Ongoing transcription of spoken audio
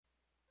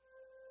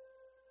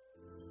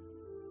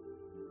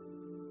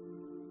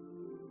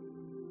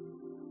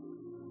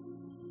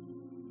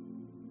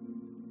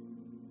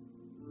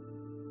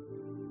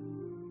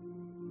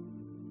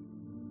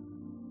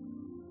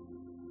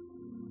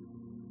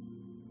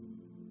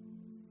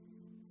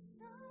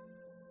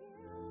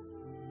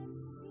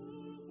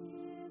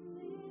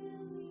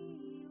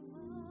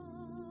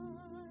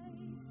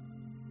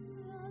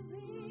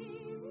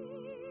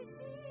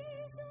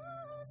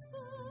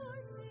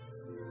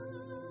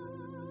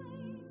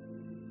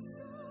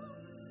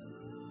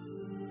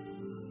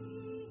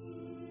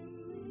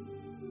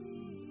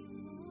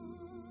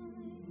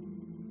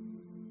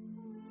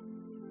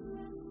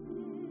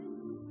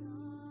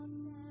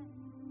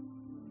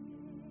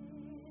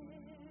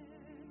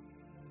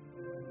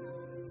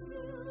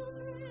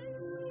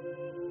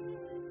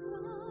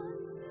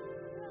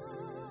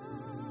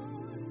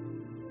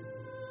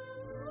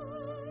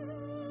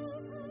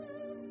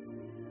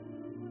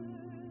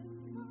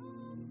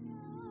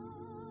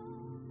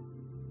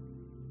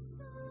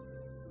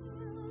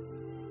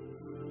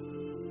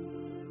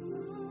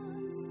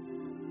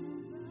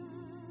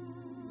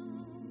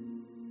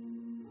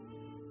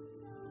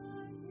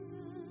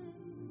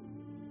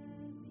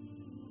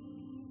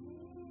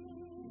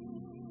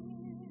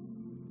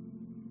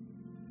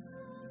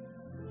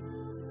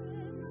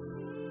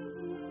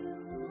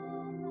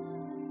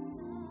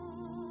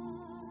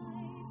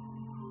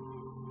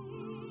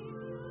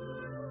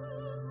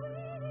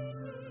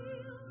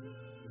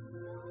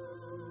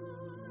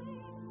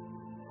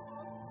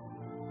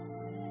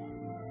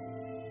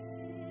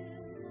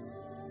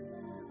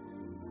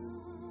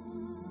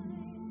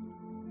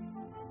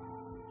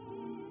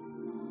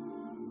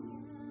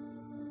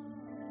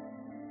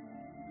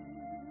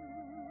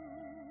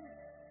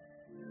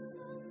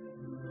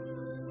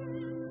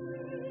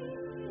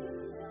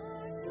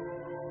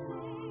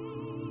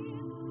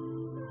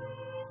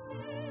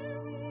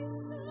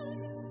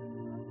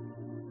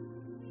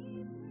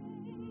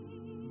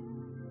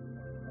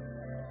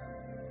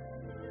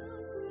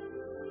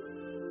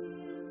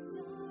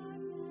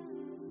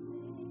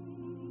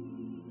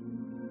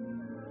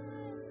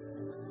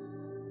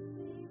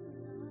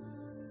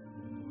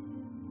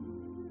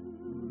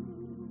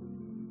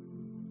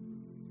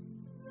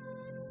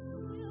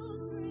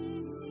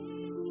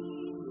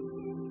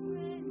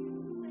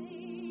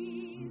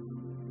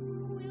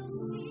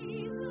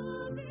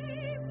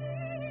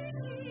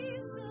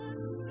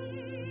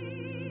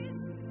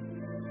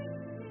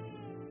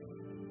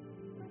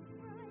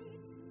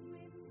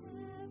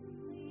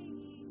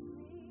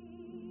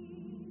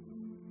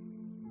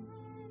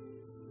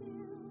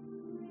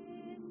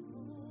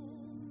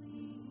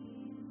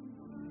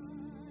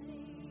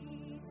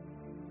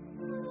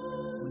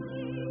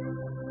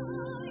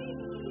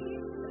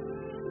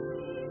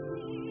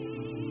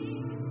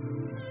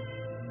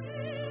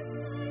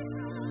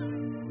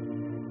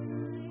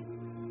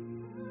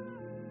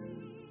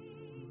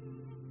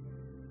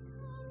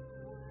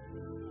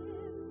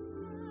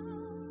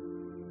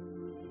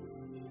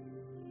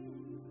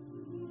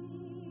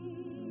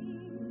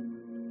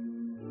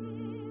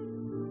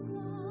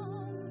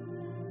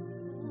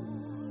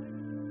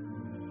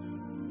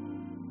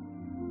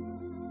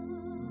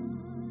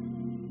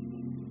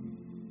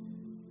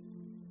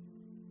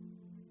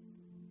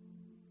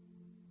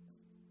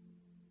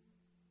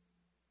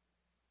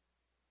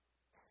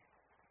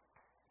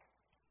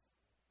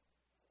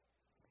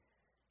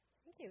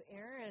you,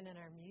 Aaron, and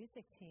our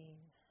music team.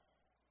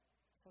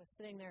 I was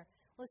sitting there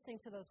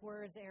listening to those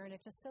words, Aaron. It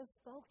just so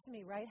spoke to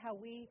me, right? How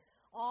we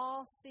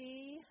all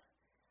see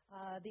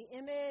the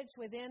image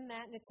within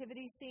that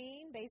nativity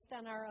scene based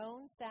on our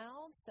own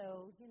selves.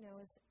 So,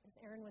 as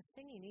Aaron was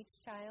singing, each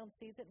child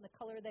sees it in the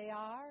color they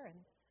are. And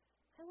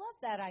I love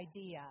that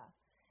idea.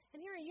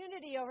 And here at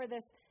Unity, over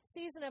this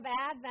season of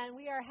Advent,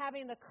 we are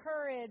having the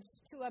courage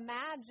to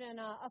imagine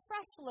a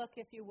fresh look,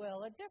 if you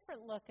will, a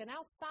different look, an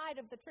outside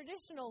of the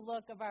traditional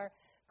look of our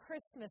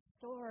Christmas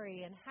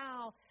story and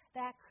how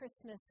that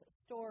Christmas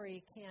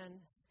story can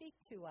speak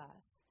to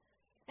us.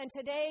 And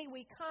today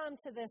we come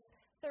to this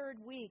third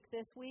week,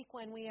 this week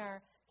when we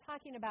are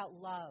talking about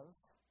love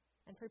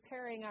and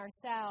preparing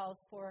ourselves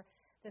for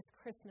this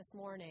Christmas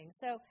morning.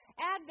 So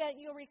Advent,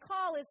 you'll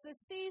recall, is this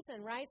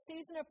season, right?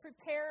 Season of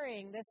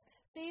preparing, this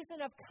season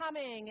of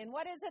coming. And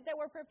what is it that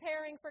we're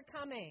preparing for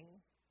coming?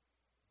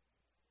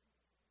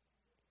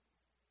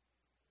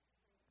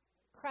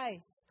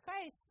 Christ,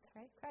 right?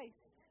 Christ.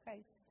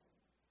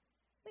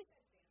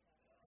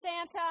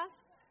 Santa,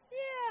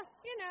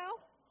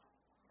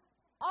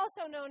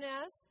 also known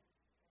as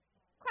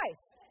Christ,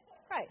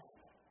 right?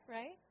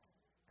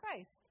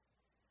 Christ.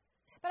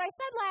 But I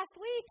said last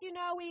week,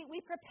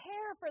 we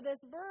prepare for this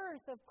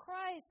birth of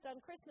Christ on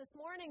Christmas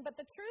morning, but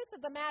the truth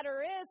of the matter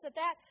is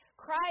that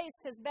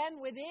Christ has been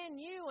within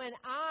you and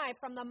I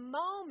from the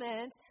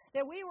moment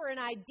that we were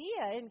an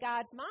idea in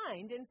God's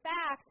mind. In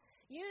fact,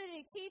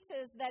 Unity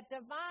teaches that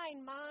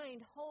divine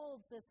mind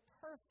holds this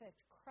perfect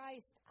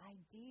Christ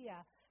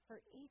idea for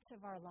each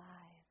of our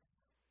lives.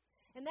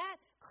 And that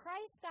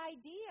Christ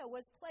idea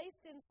was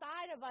placed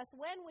inside of us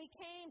when we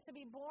came to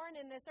be born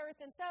in this earth.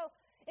 And so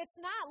it's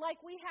not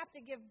like we have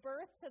to give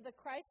birth to the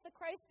Christ. The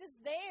Christ is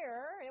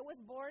there. It was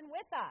born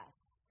with us.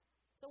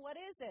 So what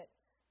is it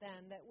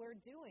then that we're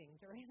doing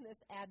during this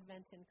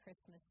Advent and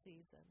Christmas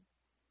season?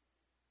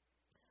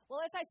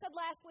 Well, as I said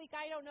last week,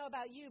 I don't know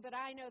about you, but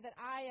I know that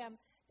I am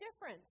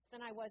different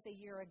than I was a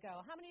year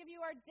ago. How many of you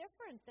are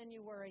different than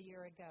you were a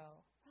year ago?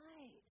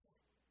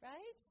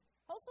 Right?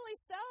 Hopefully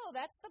so.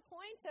 That's the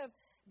point of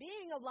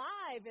being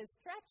alive, is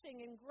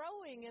stretching and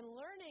growing and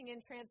learning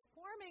and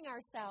transforming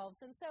ourselves.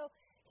 And so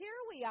here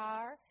we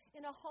are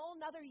in a whole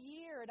nother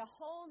year, at a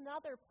whole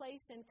nother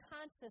place in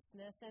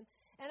consciousness. And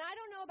I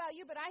don't know about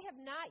you, but I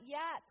have not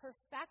yet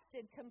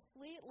perfected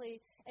completely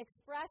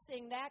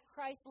expressing that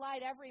Christ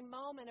light every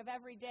moment of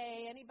every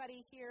day.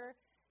 Anybody here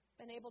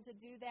been able to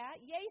do that?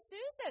 Yay,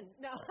 Susan!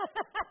 No.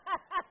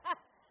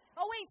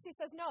 Oh, wait, she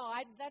says, no,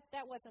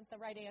 that wasn't the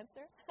right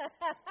answer.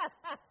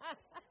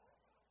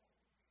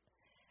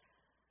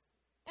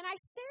 And I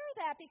share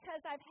that because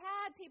I've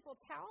had people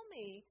tell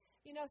me,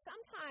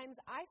 sometimes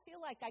I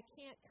feel like I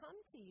can't come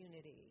to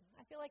Unity.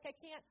 I feel like I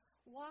can't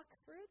walk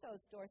through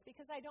those doors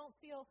because I don't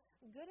feel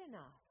good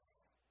enough.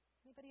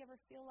 Anybody ever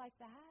feel like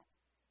that?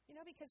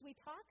 Because we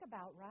talk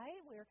about,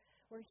 right?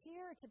 We're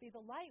here to be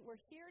the light.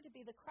 We're here to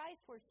be the Christ.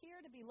 We're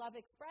here to be love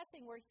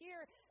expressing. We're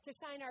here to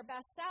shine our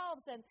best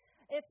selves. And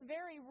it's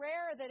very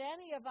rare that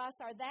any of us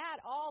are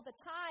that all the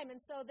time. And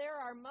so there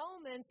are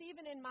moments,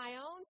 even in my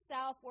own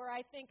self, where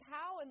I think,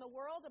 how in the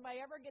world am I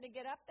ever going to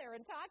get up there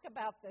and talk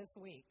about this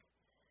week?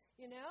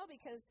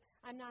 Because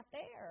I'm not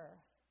there.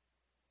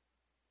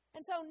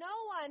 And so no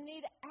one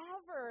need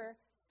ever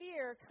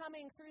fear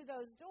coming through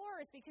those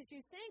doors because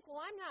you think,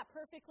 well, I'm not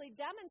perfectly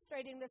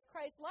demonstrating this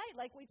Christ light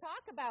like we talk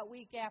about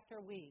week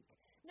after week.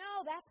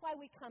 No, that's why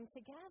we come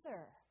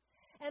together.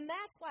 And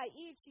that's why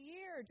each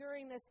year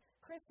during this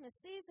Christmas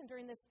season,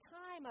 during this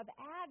time of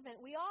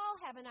Advent, we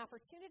all have an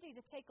opportunity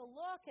to take a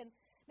look and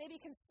maybe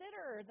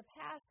consider the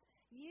past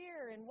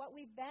year and what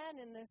we've been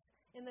in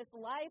this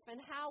life and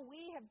how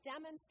we have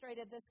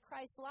demonstrated this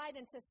Christ light,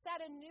 and to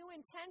set a new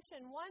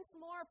intention once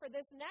more for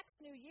this next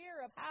new year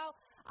of how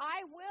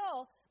I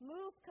will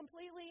move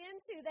completely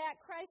into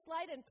that Christ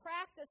light and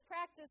practice,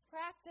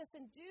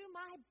 and do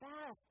my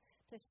best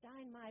to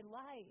shine my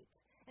light.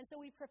 And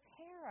so we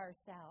prepare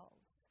ourselves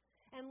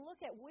and look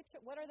at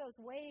what are those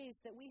ways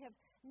that we have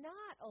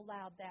not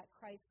allowed that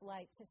Christ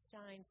light to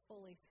shine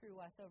fully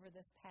through us over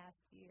this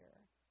past year.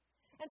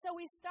 And so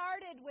we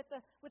started with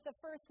the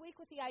first week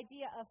with the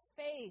idea of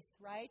faith,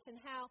 right? And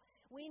how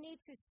we need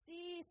to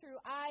see through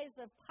eyes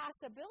of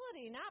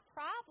possibility, not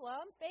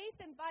problem. Faith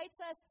invites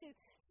us to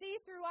see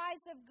through eyes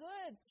of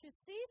good, to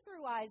see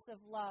through eyes of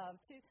love,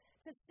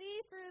 to see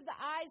through the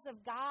eyes of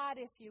God,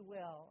 if you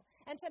will,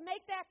 and to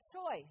make that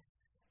choice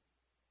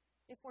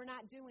if we're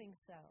not doing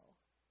so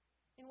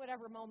in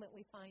whatever moment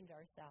we find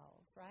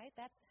ourselves, right?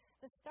 That's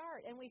the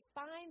start. And we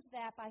find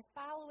that by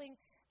following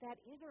that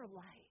inner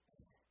light.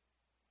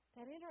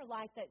 That inner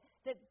light that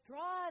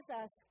draws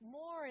us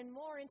more and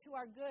more into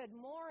our good,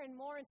 more and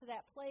more into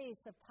that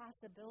place of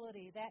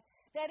possibility, that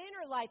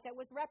inner light that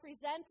was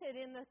represented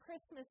in the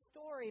Christmas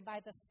story by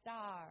the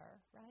star,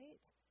 right?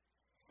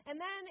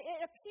 And then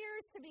it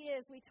appears to be,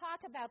 as we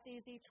talk about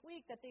these each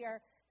week, that they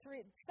are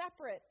three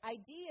separate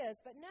ideas.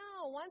 But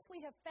no, once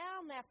we have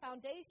found that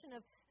foundation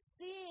of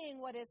seeing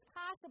what is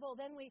possible,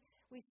 then we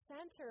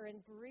center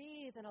and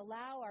breathe and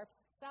allow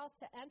yourself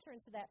to enter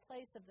into that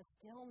place of the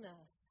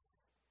stillness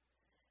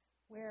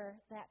where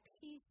that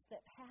peace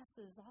that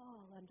passes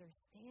all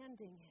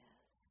understanding is,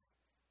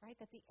 right?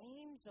 That the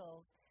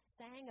angels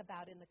sang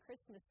about in the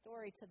Christmas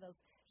story to those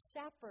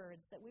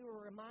shepherds that we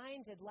were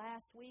reminded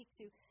last week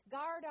to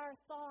guard our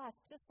thoughts,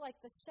 just like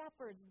the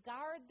shepherds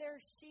guard their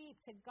sheep,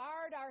 to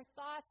guard our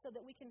thoughts so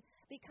that we can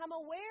become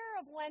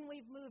aware of when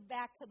we've moved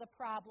back to the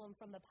problem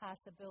from the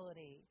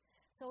possibility.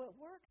 So it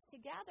works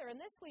together. And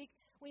this week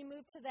we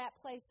move to that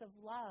place of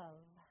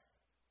love,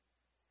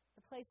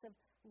 the place of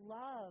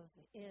love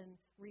in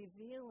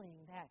revealing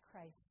that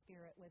Christ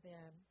Spirit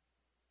within.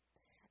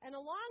 And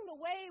along the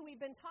way,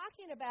 we've been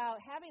talking about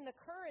having the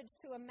courage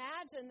to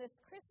imagine this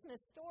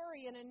Christmas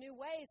story in a new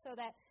way. So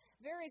that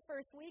very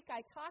first week,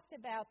 I talked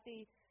about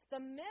the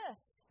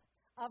myth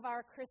of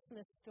our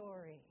Christmas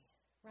story,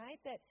 right?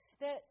 That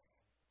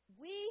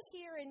we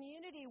here in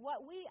Unity,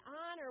 what we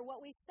honor,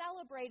 what we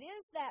celebrate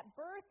is that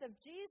birth of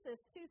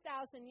Jesus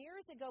 2,000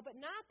 years ago, but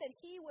not that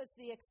he was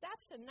the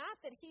exception, not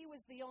that he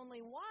was the only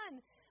one,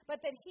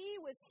 but that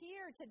he was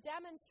here to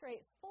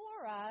demonstrate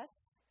for us.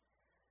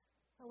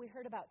 Well, we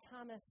heard about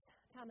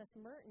Thomas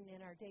Merton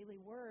in our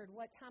daily word,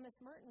 what Thomas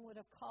Merton would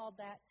have called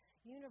that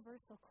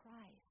universal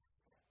Christ,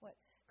 what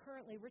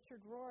currently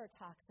Richard Rohr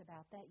talks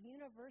about, that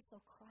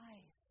universal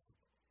Christ,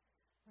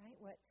 right?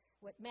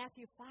 What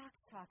Matthew Fox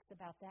talks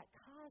about, that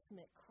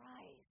cosmic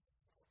Christ.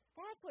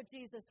 That's what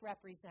Jesus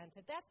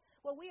represented. That's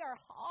what we are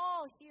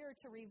all here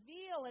to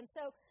reveal. And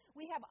so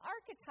we have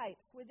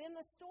archetypes within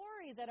the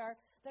story that are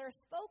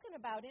spoken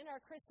about in our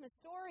Christmas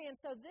story. And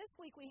so this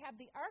week we have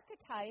the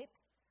archetype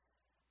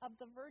of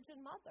the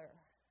Virgin Mother,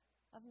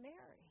 of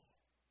Mary,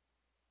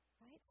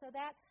 right? So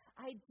that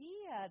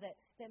idea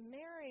that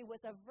Mary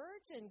was a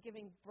virgin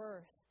giving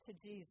birth to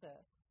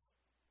Jesus.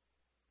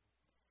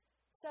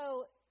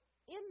 So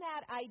in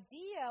that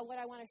idea, what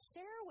I want to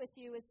share with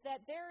you is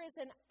that there is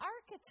an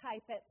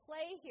archetype at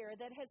play here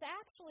that has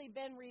actually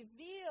been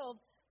revealed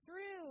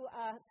through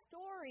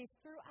stories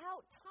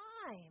throughout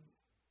time.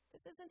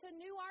 This isn't a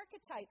new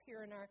archetype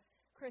here in our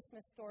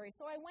Christmas story.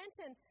 So I went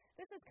and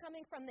this is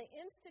coming from the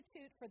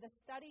Institute for the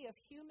Study of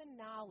Human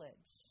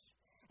Knowledge.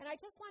 And I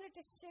just wanted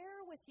to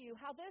share with you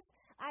how this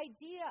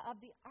idea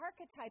of the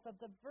archetype of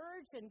the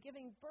Virgin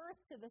giving birth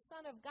to the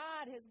Son of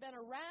God has been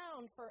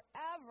around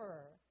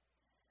forever.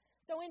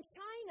 So in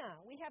China,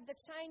 we have the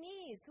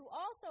Chinese who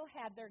also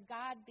had their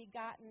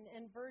God-begotten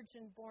and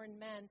virgin-born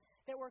men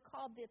that were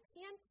called the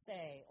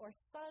Tianzi, or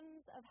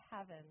sons of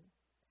heaven.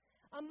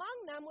 Among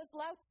them was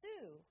Lao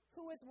Tzu,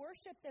 who was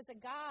worshipped as a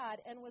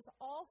god and was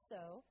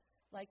also,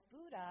 like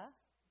Buddha,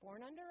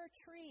 born under a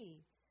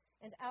tree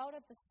and out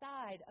of the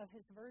side of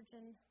his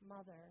virgin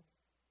mother.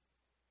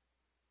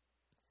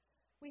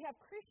 We have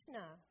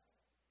Krishna,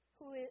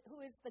 who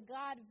is the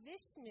god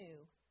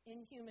Vishnu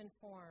in human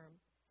form.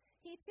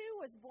 He too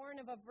was born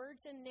of a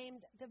virgin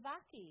named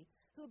Devaki,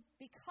 who,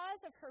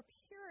 because of her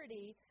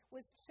purity,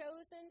 was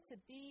chosen to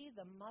be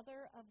the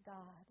mother of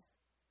God.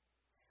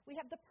 We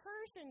have the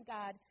Persian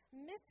god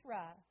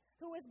Mithra,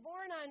 who was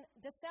born on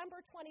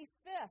December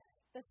 25th,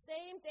 the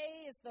same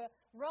day as the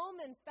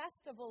Roman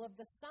festival of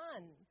the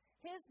sun,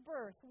 his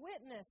birth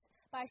witnessed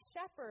by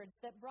shepherds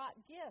that brought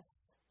gifts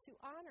to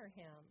honor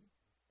him.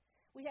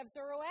 We have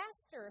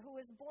Zoroaster, who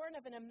was born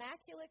of an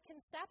immaculate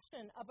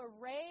conception, of a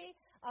ray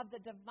of the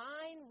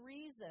divine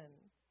reason.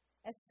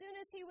 As soon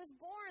as he was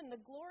born,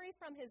 the glory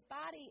from his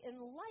body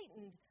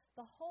enlightened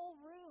the whole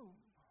room.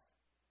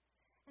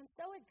 And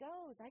so it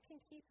goes. I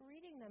can keep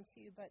reading them to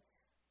you, but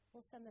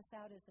we'll send this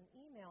out as an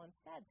email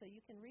instead so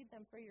you can read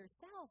them for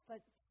yourself.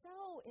 But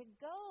so it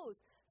goes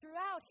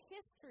throughout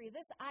history,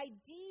 this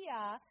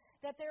idea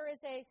that there is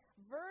a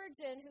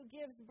virgin who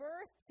gives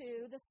birth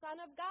to the Son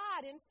of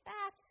God. In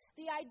fact,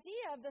 the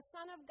idea of the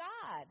Son of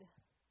God,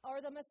 or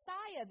the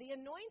Messiah, the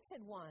Anointed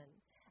One.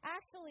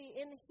 Actually,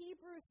 in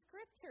Hebrew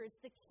Scriptures,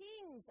 the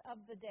kings of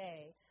the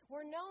day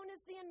were known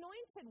as the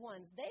Anointed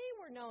Ones. They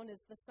were known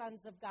as the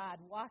sons of God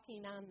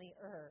walking on the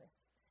earth.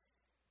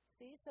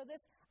 See, so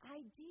this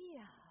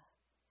idea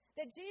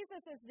that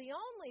Jesus is the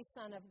only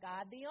Son of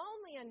God, the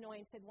only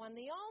Anointed One,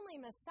 the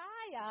only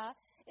Messiah,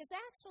 is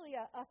actually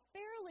a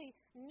fairly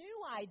new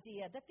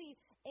idea. That the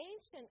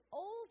ancient,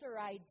 older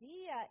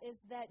idea is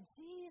that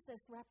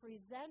Jesus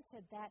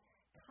represented that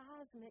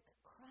cosmic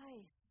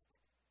Christ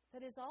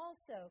that is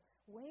also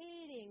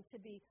waiting to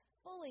be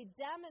fully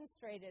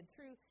demonstrated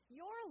through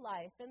your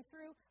life and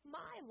through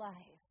my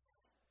life.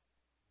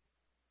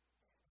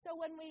 So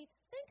when we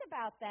think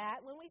about that,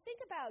 when we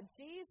think about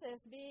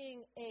Jesus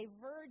being a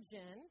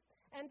virgin,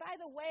 and by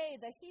the way,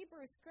 the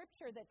Hebrew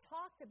scripture that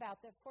talked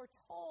about, that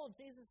foretold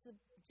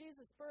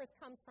Jesus' birth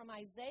comes from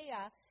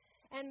Isaiah,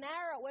 and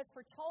there it was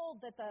foretold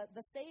that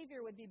the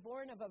Savior would be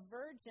born of a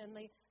virgin.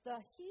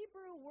 The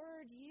Hebrew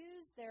word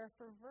used there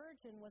for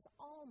virgin was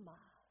Alma.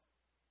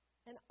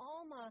 And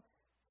Alma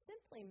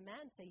simply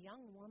meant a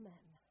young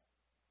woman.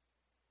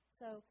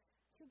 So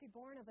to be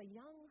born of a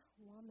young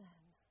woman.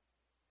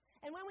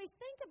 And when we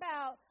think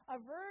about a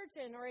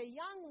virgin or a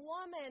young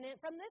woman, and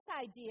from this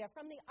idea,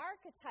 from the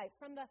archetype,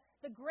 from the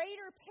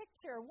greater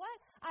picture, what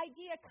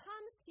idea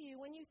comes to you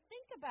when you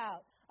think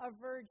about a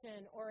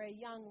virgin or a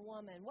young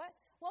woman? What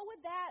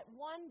would that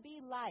one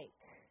be like?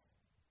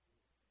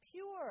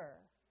 Pure,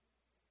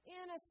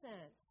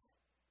 innocent.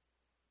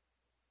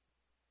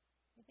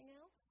 Anything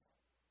else?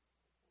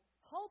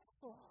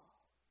 Hopeful,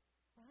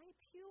 right?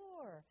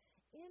 Pure,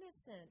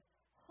 innocent,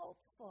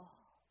 hopeful.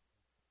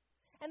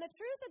 And the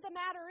truth of the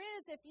matter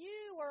is, if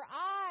you or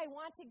I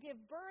want to give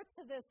birth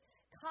to this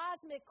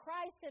cosmic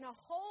Christ in a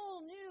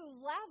whole new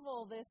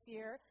level this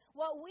year,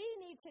 what we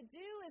need to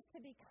do is to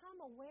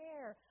become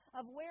aware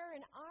of where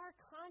in our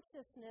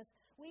consciousness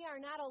we are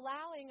not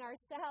allowing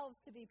ourselves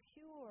to be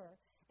pure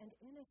and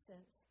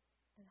innocent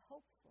and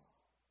hopeful.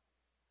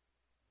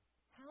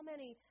 How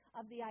many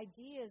of the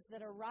ideas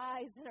that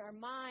arise in our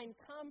mind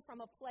come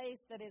from a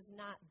place that is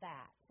not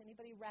that?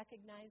 Anybody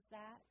recognize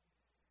that?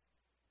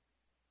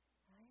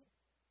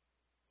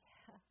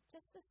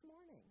 Just this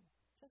morning.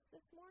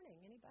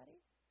 Anybody?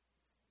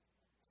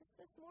 Just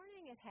this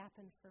morning it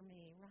happened for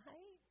me,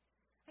 right?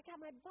 I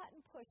got my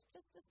button pushed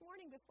just this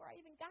morning before I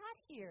even got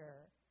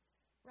here,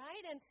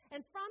 right?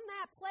 And from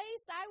that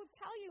place, I would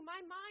tell you,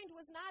 my mind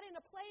was not in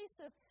a place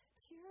of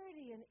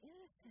purity and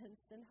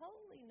innocence and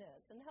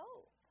holiness and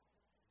hope.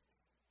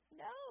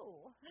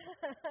 No,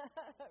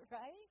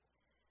 right?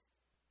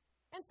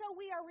 And so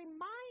we are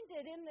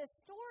reminded in this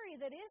story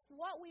that if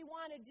what we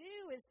want to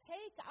do is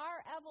take our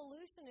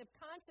evolution of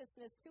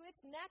consciousness to its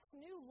next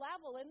new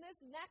level in this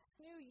next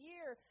new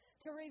year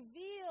to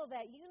reveal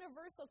that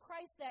universal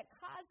Christ, that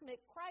cosmic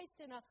Christ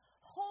in a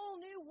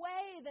whole new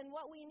way, then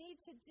what we need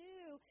to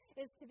do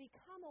is to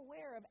become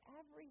aware of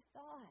every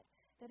thought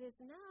that is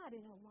not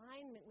in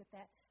alignment with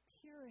that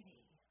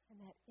purity and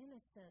that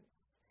innocence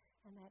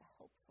and that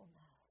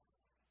hopefulness.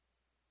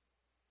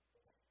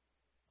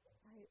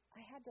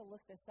 I had to look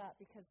this up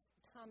because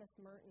Thomas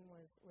Merton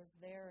was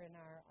there in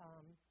our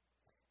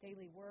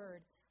daily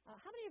word.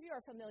 How many of you are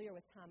familiar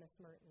with Thomas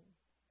Merton?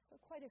 So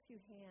quite a few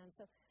hands.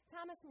 So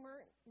Thomas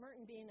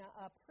Merton being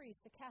a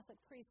priest, a Catholic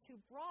priest, who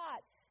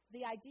brought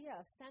the idea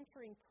of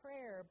centering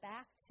prayer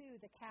back to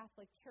the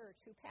Catholic Church,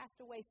 who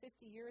passed away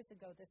 50 years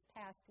ago this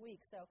past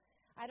week. So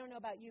I don't know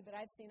about you, but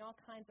I've seen all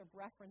kinds of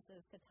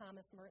references to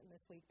Thomas Merton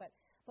this week. But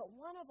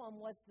one of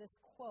them was this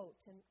quote,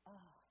 and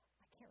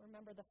I can't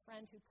remember the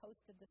friend who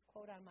posted this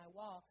quote on my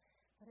wall,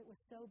 but it was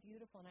so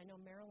beautiful, and I know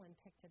Marilyn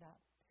picked it up.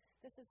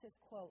 This is his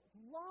quote: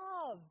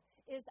 "Love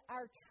is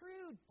our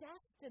true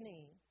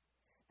destiny.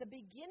 The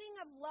beginning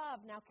of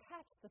love," now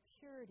catch the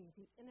purity,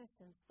 the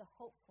innocence, the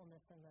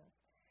hopefulness in this.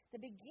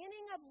 "The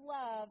beginning of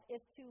love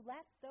is to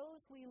let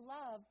those we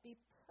love be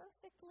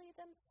perfectly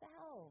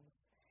themselves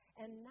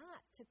and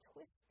not to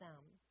twist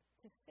them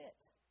to fit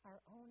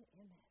our own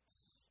image."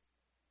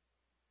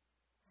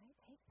 Right?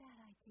 Take that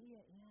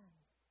idea in.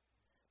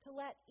 To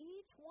let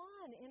each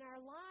one in our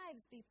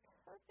lives be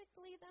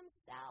perfectly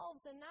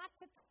themselves and not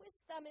to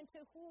twist them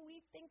into who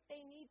we think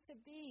they need to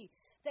be.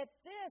 That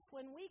this,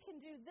 when we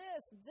can do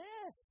this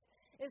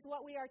is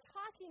what we are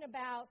talking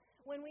about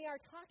when we are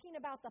talking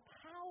about the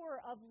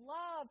power of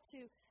love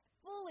to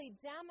fully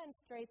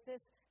demonstrate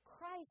this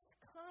Christ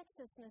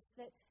consciousness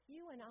that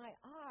you and I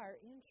are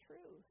in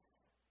truth.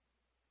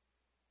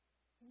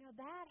 You know,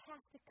 that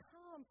has to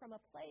come from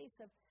a place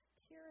of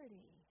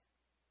purity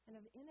and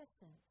of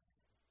innocence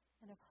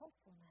and of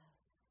hopefulness.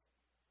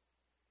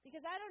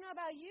 Because I don't know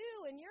about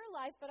you in your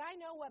life, but I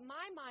know what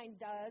my mind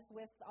does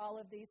with all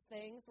of these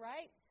things,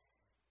 right?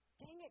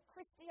 Dang it,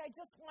 Christy, I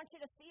just want you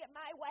to see it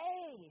my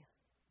way.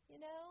 You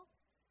know?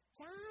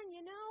 John,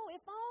 you know,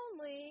 if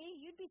only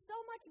you'd be so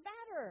much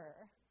better.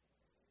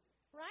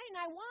 Right? And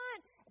I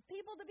want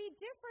people to be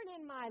different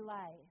in my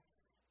life.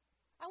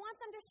 I want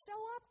them to show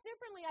up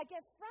differently. I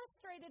get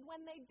frustrated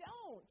when they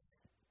don't.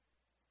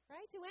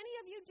 Right? Do any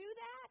of you do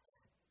that?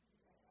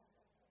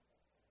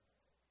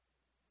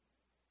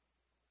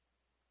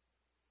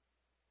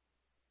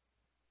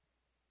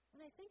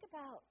 When I think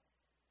about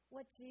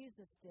what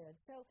Jesus did.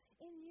 So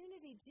in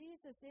unity,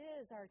 Jesus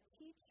is our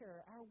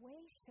teacher, our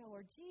way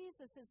shower.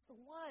 Jesus is the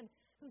one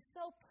who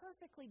so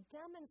perfectly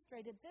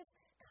demonstrated this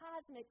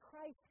cosmic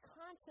Christ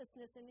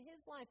consciousness in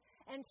his life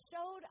and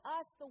showed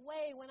us the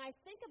way. When I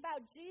think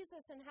about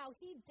Jesus and how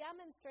he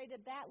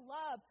demonstrated that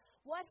love,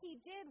 what he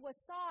did was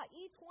saw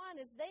each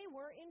one as they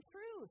were in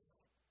truth.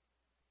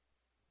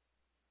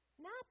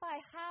 Not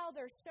by how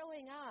they're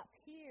showing up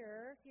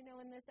here, you know,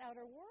 in this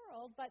outer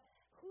world, but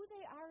who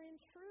they are in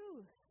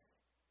truth.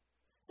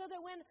 So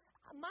that when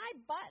my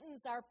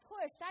buttons are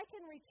pushed, I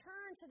can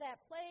return to that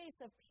place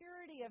of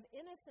purity, of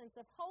innocence,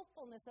 of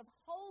hopefulness, of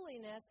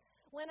holiness,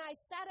 when I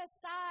set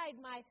aside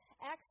my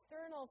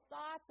external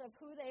thoughts of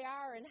who they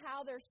are and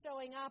how they're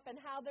showing up and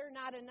how they're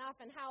not enough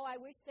and how I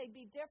wish they'd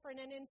be different,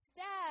 and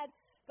instead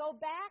go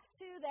back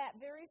to that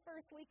very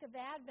first week of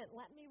Advent.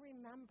 Let me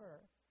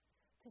remember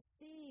to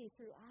see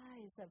through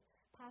eyes of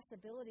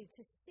possibility,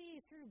 to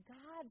see through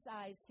God's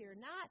eyes here,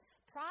 not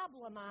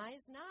problem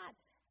eyes, not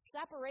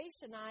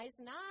separation eyes,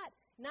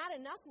 not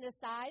enoughness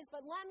eyes,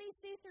 but let me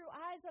see through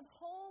eyes of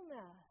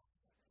wholeness.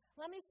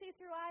 Let me see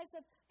through eyes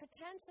of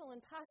potential and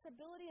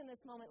possibility in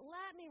this moment.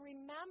 Let me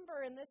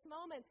remember in this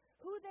moment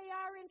who they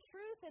are in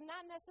truth and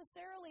not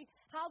necessarily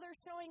how they're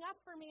showing up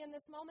for me in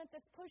this moment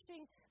that's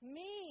pushing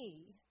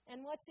me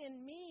and what's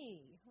in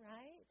me,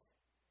 right?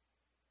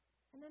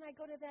 And then I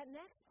go to that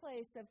next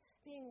place of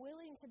being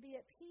willing to be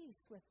at peace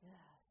with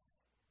this.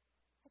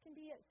 I can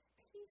be at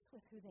peace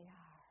with who they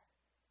are.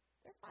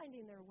 They're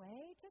finding their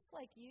way, just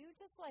like you,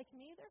 just like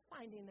me. They're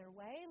finding their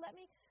way. Let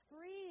me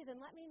breathe and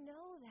let me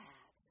know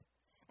that.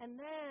 And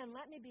then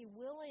let me be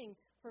willing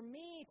for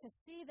me to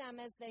see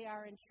them as they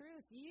are in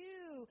truth.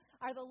 You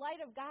are the light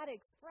of God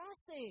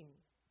expressing.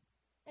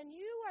 And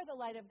you are the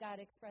light of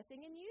God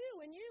expressing. And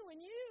you, and you,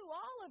 and you,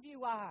 all of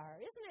you are.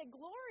 Isn't it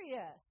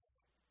glorious?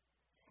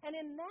 And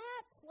in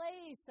that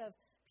place of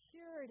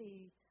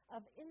purity,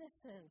 of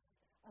innocence,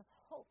 of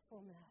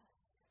hopefulness,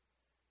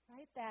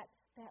 right, that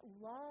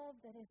love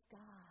that is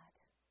God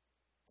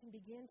can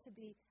begin to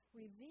be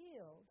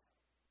revealed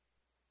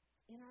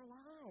in our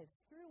lives,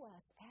 through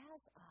us,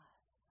 as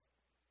us.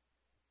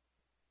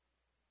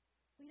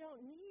 We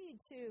don't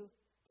need to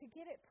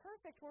get it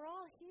perfect. We're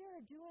all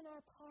here doing our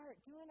part,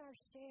 doing our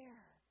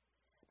share.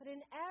 But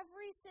in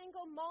every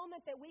single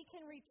moment that we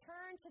can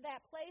return to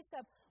that place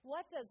of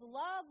what does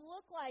love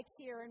look like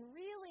here, and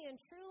really and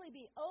truly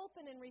be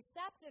open and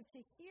receptive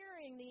to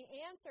hearing the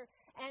answer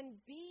and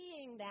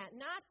being that,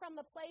 not from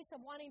the place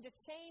of wanting to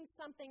change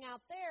something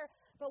out there,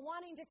 but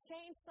wanting to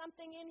change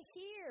something in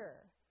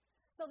here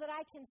so that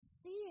I can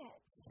see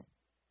it,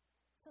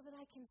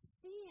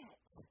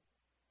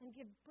 and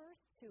give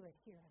birth to it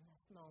here in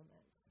this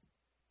moment.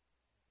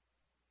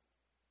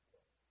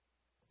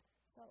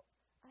 So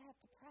I have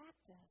to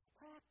practice.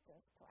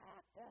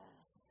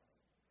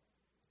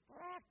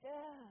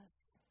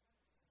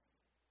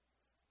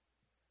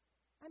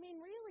 I mean,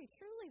 really,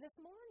 truly, this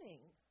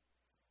morning,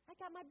 I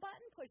got my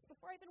button pushed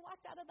before I even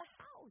walked out of the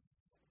house.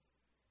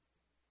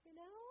 You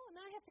know, and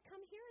then I have to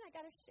come here and I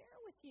got to share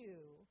with you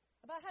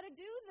about how to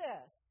do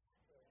this.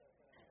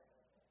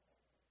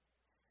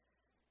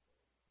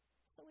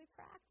 So we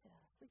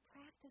practice. We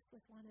practice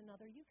with one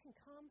another. You can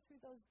come through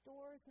those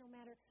doors no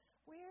matter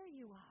where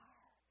you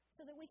are,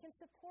 so that we can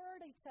support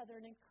each other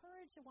and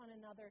encourage one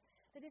another.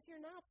 That if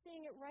you're not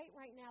seeing it right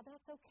now,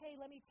 that's okay.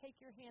 Let me take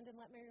your hand and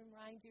let me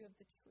remind you of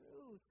the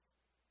truth.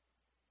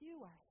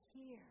 You are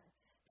here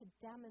to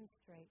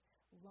demonstrate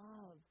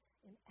love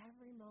in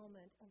every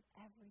moment of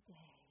every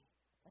day.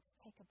 Let's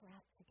take a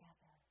breath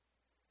together.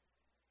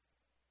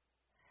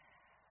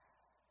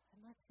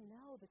 And let's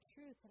know the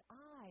truth that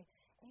I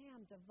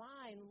am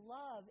divine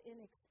love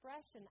in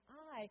expression.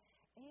 I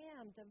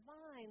am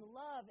divine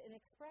love in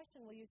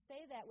expression. Will you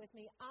say that with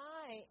me?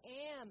 I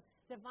am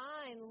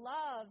divine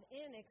love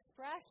in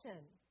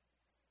expression.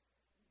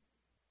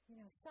 You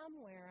know,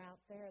 somewhere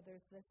out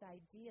there's this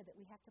idea that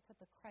we have to put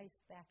the Christ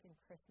back in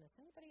Christmas.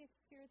 Anybody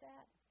hear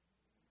that?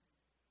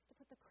 To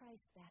put the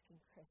Christ back in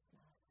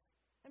Christmas.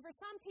 And for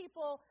some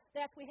people,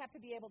 we have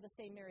to be able to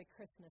say Merry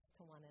Christmas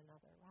to one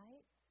another,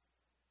 right?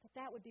 But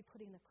that would be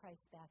putting the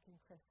Christ back in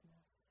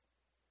Christmas.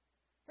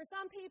 For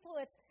some people,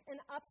 it's an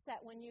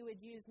upset when you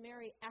would use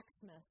Merry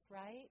Xmas,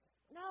 right?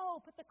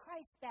 No, put the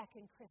Christ back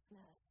in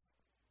Christmas.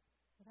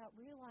 Without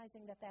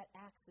realizing that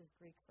X is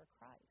Greek for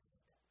Christ.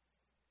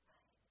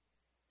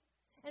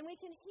 And we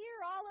can hear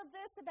all of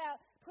this about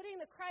putting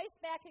the Christ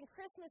back in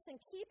Christmas and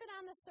keep it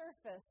on the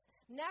surface,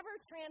 never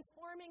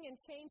transforming and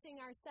changing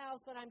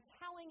ourselves. But I'm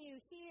telling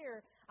you here,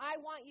 I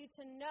want you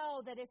to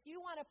know that if you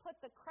want to put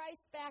the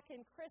Christ back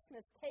in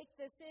Christmas, take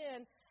this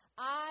in.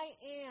 I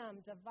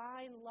am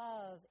divine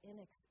love in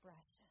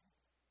expression.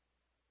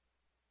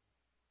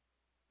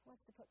 Who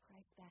wants to put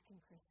Christ back in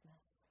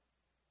Christmas?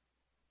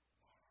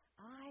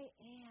 I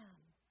am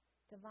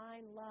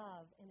divine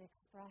love in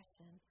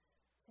expression.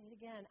 Say it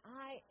again.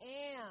 I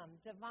am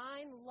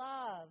divine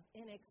love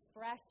in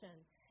expression.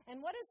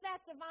 And what does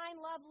that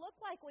divine love look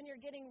like when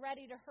you're getting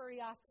ready to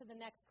hurry off to the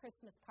next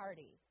Christmas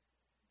party?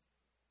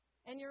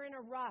 And you're in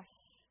a rush,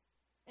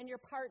 and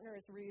your partner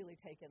is really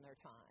taking their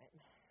time.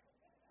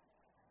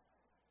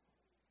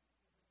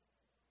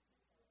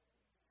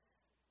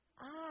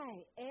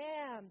 I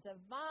am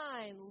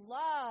divine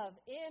love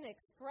in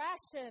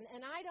expression, and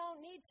I don't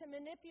need to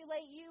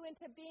manipulate you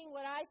into being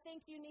what I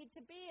think you need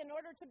to be in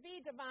order to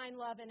be divine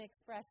love in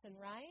expression,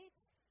 right?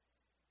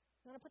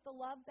 You want to put the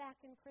love back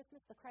in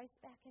Christmas, the Christ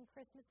back in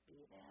Christmas?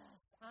 Be this.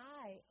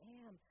 I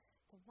am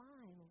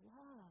divine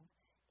love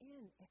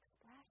in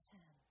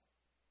expression.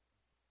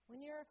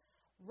 When you're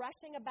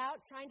rushing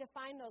about trying to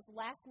find those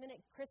last-minute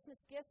Christmas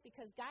gifts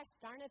because, gosh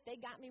darn it, they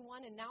got me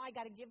one and now I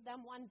got to give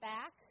them one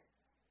back,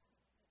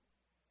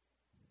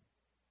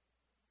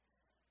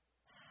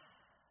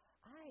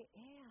 I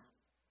am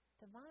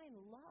divine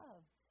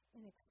love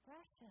in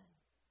expression.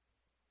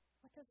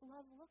 What does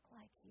love look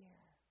like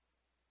here?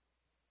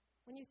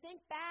 When you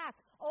think back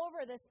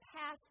over this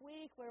past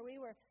week where we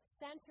were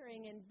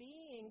centering and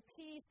being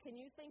peace, can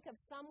you think of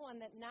someone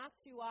that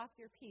knocked you off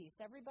your peace?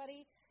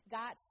 Everybody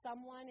got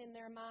someone in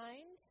their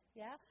mind?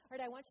 Yeah? All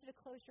right, I want you to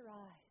close your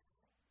eyes.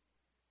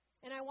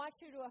 And I want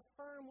you to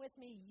affirm with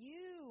me,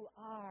 you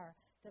are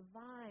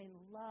divine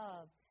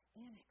love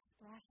in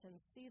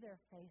expression. See their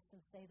face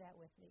and say that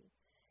with me.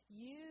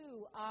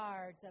 You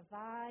are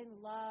divine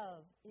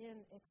love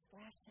in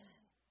expression.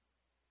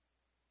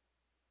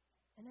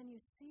 And then you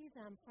see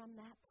them from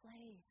that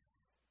place.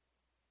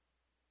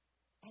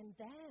 And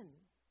then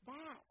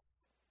that's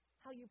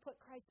how you put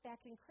Christ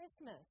back in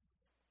Christmas.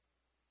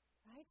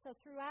 Right? So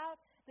throughout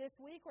this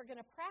week, we're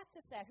going to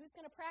practice that. Who's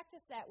going to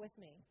practice that with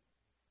me?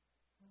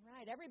 All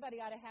right.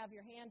 Everybody ought to have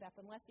your hand up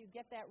unless you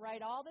get that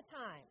right all the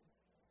time.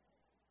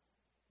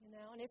 You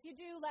know, and if you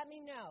do, let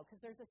me know, because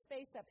there's a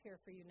space up here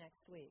for you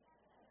next week.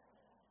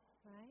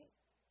 Right?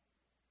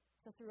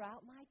 So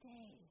throughout my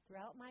day,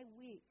 throughout my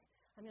week,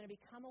 I'm going to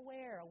become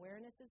aware.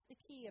 Awareness is the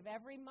key of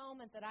every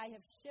moment that I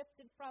have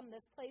shifted from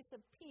this place of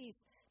peace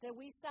that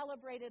we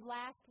celebrated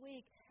last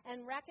week,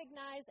 and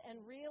recognize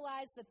and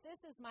realize that this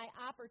is my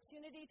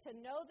opportunity to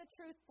know the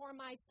truth for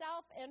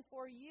myself and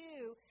for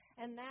you,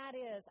 and that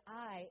is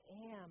I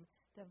am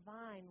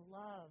divine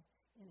love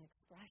in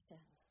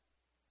expression.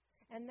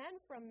 And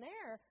then from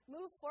there,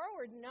 move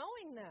forward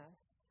knowing this.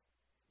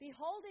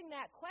 Beholding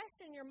that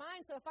question in your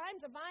mind. So if I'm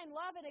divine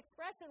love in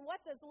expression, what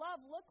does love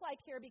look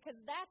like here? Because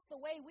that's the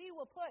way we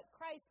will put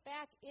Christ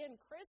back in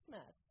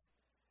Christmas.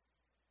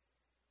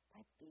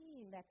 By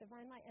being that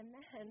divine light. And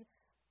then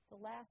the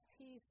last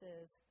piece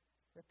is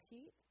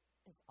repeat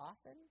as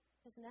often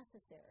as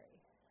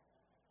necessary.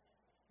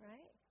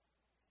 Right?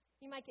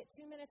 You might get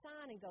 2 minutes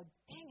on and go,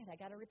 dang it, I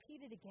got to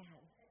repeat it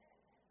again.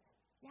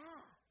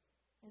 Yeah,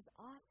 as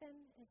often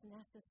as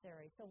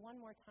necessary. So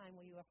one more time,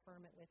 will you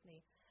affirm it with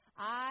me?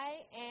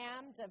 I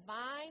am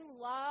divine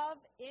love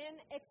in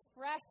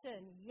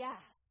expression,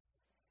 yes.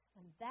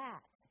 And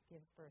that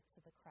gives birth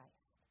to the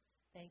Christ.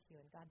 Thank you,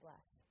 and God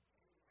bless.